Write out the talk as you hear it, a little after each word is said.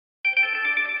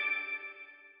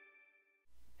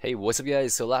Hey, what's up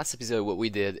guys? So last episode what we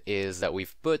did is that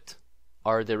we've put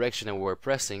our direction that we're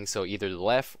pressing, so either the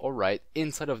left or right,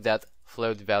 inside of that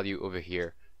float value over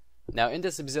here. Now in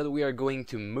this episode we are going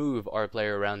to move our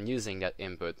player around using that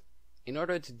input. In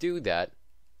order to do that,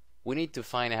 we need to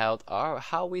find out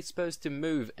how we're supposed to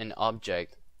move an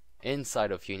object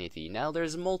inside of Unity. Now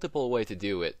there's multiple ways to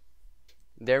do it.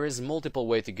 There is multiple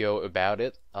way to go about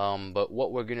it, but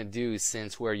what we're gonna do,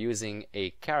 since we're using a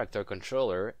character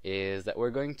controller, is that we're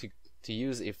going to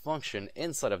use a function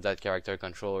inside of that character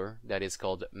controller that is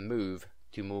called move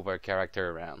to move our character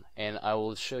around. And I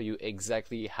will show you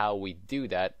exactly how we do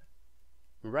that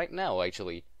right now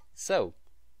actually. So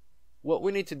what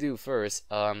we need to do first,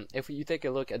 if you take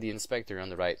a look at the inspector on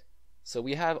the right, so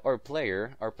we have our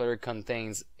player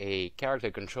contains a character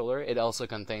controller, it also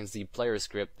contains the player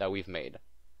script that we've made.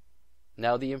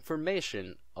 Now the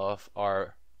information of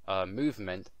our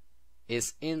movement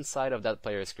is inside of that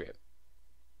player script,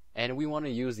 and we want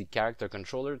to use the character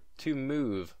controller to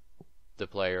move the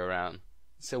player around.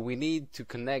 So we need to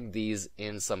connect these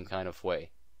in some kind of way.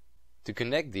 To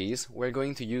connect these, we're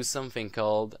going to use something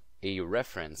called a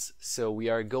reference. So we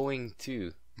are going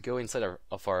to go inside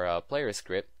of our player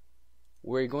script.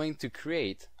 We're going to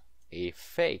create a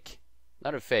fake,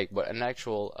 not a fake, but an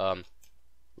actual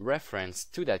reference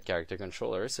to that character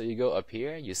controller. So you go up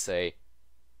here, you say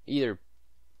either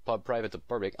private or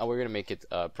public, and we're gonna make it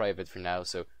private for now.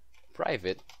 So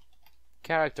private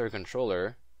character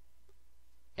controller,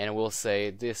 and we'll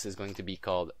say this is going to be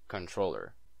called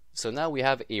controller. So now we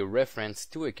have a reference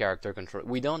to a character controller.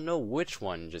 We don't know which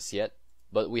one just yet,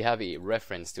 but we have a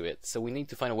reference to it. So we need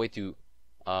to find a way to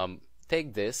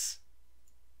take this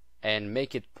and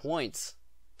make it point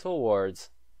towards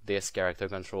this character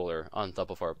controller on top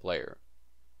of our player.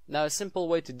 Now a simple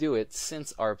way to do it,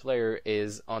 since our player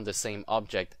is on the same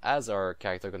object as our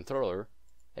character controller,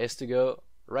 is to go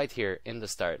right here in the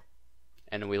start,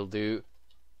 and we'll do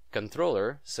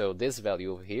controller. So this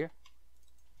value over here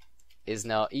is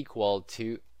now equal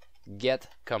to get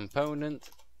component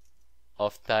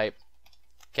of type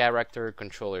character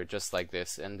controller, just like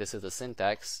this. And this is the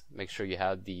syntax. Make sure you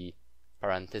have the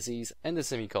parentheses and the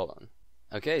semicolon.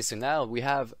 Okay, so now we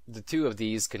have the two of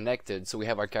these connected. So we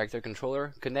have our character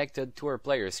controller connected to our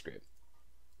player script.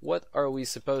 What are we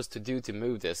supposed to do to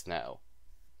move this now?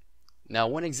 Now,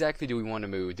 when exactly do we want to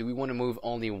move? Do we want to move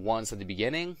only once at the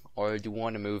beginning, or do we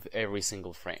want to move every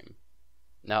single frame?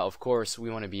 Now, of course, we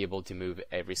want to be able to move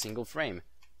every single frame.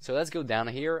 So let's go down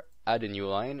here, add a new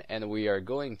line, and we are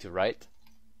going to write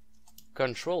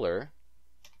controller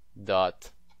dot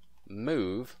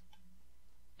move.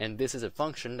 And this is a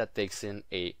function that takes in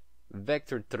a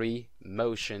vector3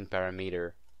 motion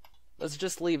parameter. Let's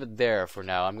just leave it there for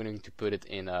now. I'm going to put it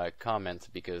in a comment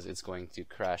because it's going to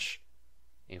crash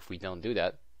if we don't do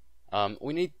that.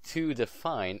 We need to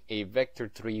define a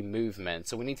vector3 movement.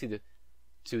 So we need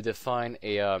to define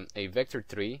a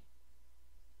vector3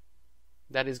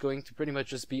 that is going to pretty much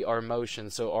just be our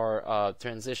motion, so our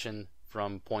transition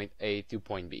from point A to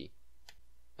point B.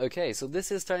 Okay, so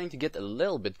this is starting to get a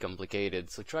little bit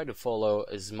complicated, so try to follow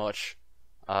as much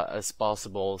as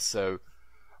possible. So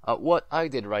what I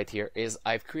did right here is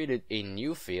I've created a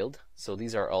new field. So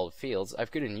these are all fields. I've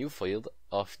created a new field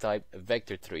of type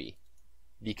vector3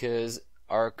 because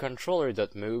our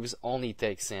controller.moves only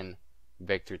takes in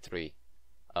vector3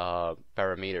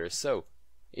 parameters. So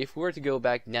if we were to go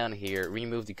back down here,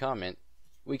 remove the comment,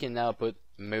 we can now put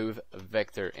move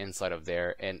vector inside of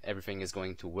there, and everything is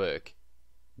going to work.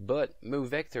 But move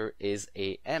vector is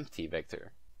a empty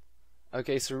vector.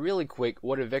 Okay, so really quick,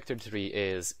 what a vector3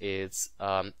 is, it's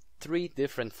three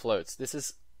different floats. This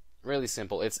is really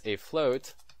simple. It's a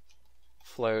float,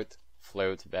 float,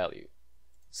 float value.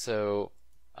 So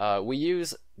we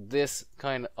use this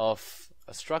kind of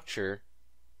a structure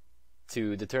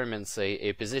to determine, say,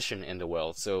 a position in the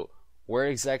world. So where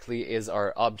exactly is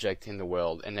our object in the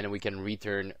world, and then we can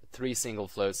return three single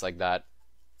floats like that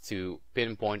to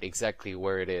pinpoint exactly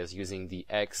where it is using the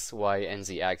X, Y, and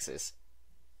Z axis.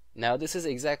 Now this is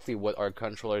exactly what our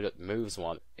controller.moves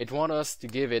want. It wants us to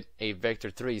give it a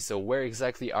vector3, so where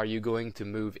exactly are you going to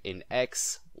move in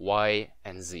X, Y,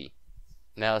 and Z?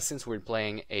 Now since we're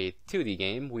playing a 2D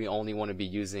game, we only want to be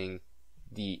using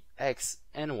the X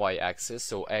and Y axis,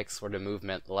 so X for the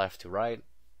movement left to right,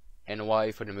 and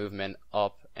Y for the movement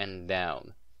up and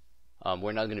down.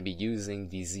 We're not going to be using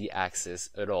the Z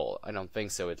axis at all. I don't think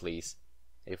so, at least.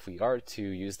 If we are to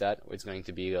use that, it's going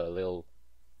to be a little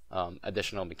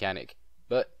additional mechanic.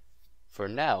 But for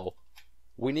now,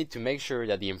 we need to make sure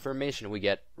that the information we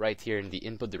get right here in the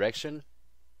input direction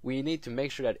we need to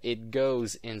make sure that it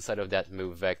goes inside of that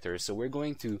move vector. So we're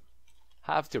going to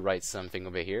have to write something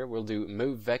over here. We'll do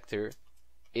move vector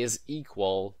is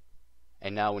equal,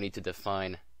 and now we need to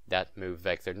define that move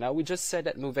vector. Now we just said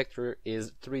that move vector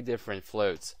is 3 different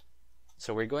floats.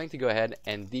 So we're going to go ahead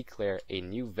and declare a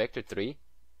new vector3,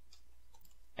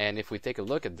 and if we take a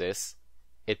look at this,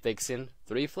 it takes in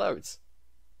 3 floats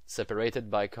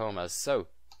separated by commas. So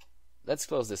let's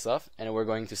close this off, and we're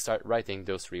going to start writing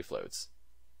those 3 floats.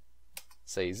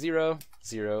 Say 0,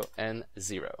 0, and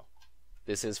 0.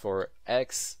 This is for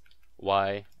x,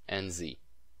 y, and z.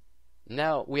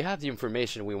 Now we have the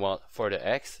information we want for the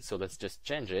x, so let's just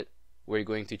change it. We're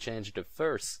going to change the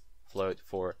first float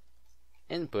for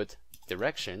input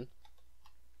direction.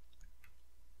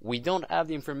 We don't have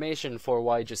the information for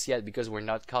y just yet because we're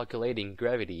not calculating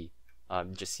gravity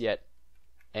just yet.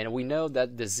 And we know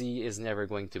that the z is never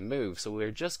going to move, so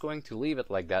we're just going to leave it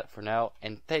like that for now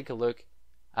and take a look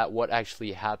at what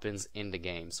actually happens in the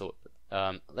game. So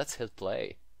let's hit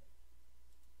play.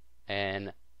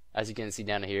 And as you can see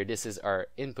down here, this is our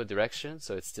input direction,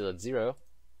 so it's still at 0.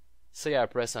 So yeah, I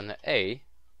press on A,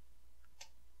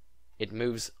 it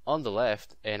moves on the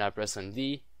left, and I press on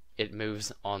D, it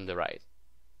moves on the right.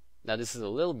 Now this is a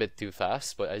little bit too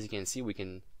fast, but as you can see, we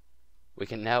can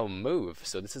now move.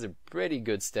 So this is a pretty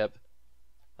good step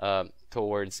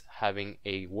towards having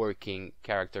a working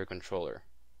character controller.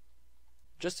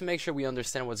 Just to make sure we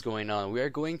understand what's going on, we are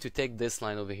going to take this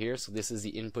line over here. So this is the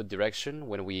input direction.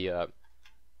 When we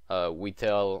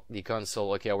tell the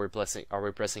console, okay, are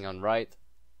we pressing on right,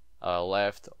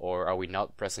 left, or are we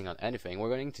not pressing on anything? We're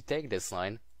going to take this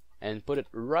line and put it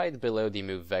right below the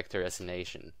move vector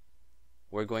destination.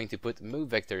 We're going to put move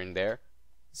vector in there.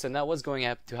 So now what's going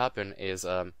to happen is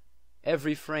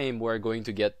every frame we're going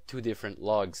to get 2 different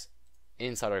logs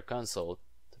inside our console.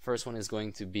 The first one is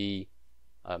going to be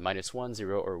 -1,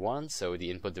 0, or 1, so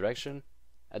the input direction.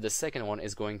 And the second one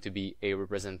is going to be a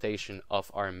representation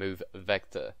of our move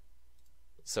vector.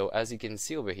 So as you can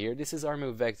see over here, this is our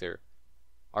move vector.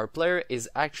 Our player is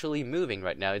actually moving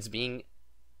right now. It's being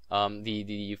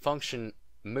the function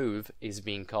move is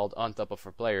being called on top of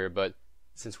our player, but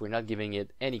since we're not giving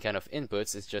it any kind of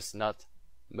inputs, it's just not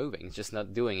moving. It's just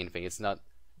not doing anything. It's not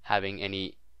having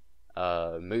any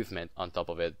movement on top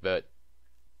of it. But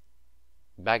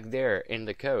back there in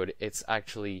the code, it's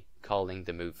actually calling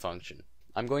the move function.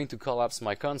 I'm going to collapse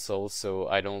my console so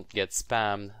I don't get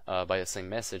spammed by the same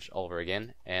message all over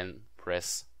again, and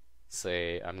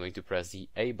I'm going to press the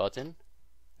A button.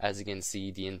 As you can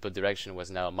see, the input direction was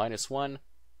now -1,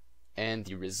 and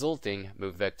the resulting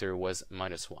move vector was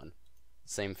 -1.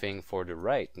 Same thing for the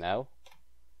right now,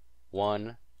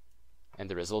 1, and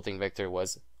the resulting vector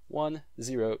was 1,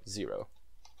 0, 0.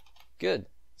 Good.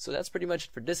 So that's pretty much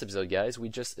it for this episode, guys. We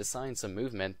just assigned some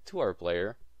movement to our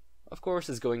player. Of course,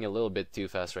 it's going a little bit too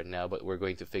fast right now, but we're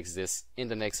going to fix this in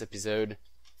the next episode.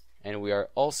 And we are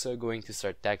also going to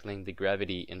start tackling the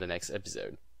gravity in the next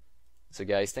episode. So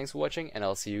guys, thanks for watching, and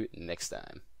I'll see you next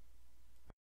time.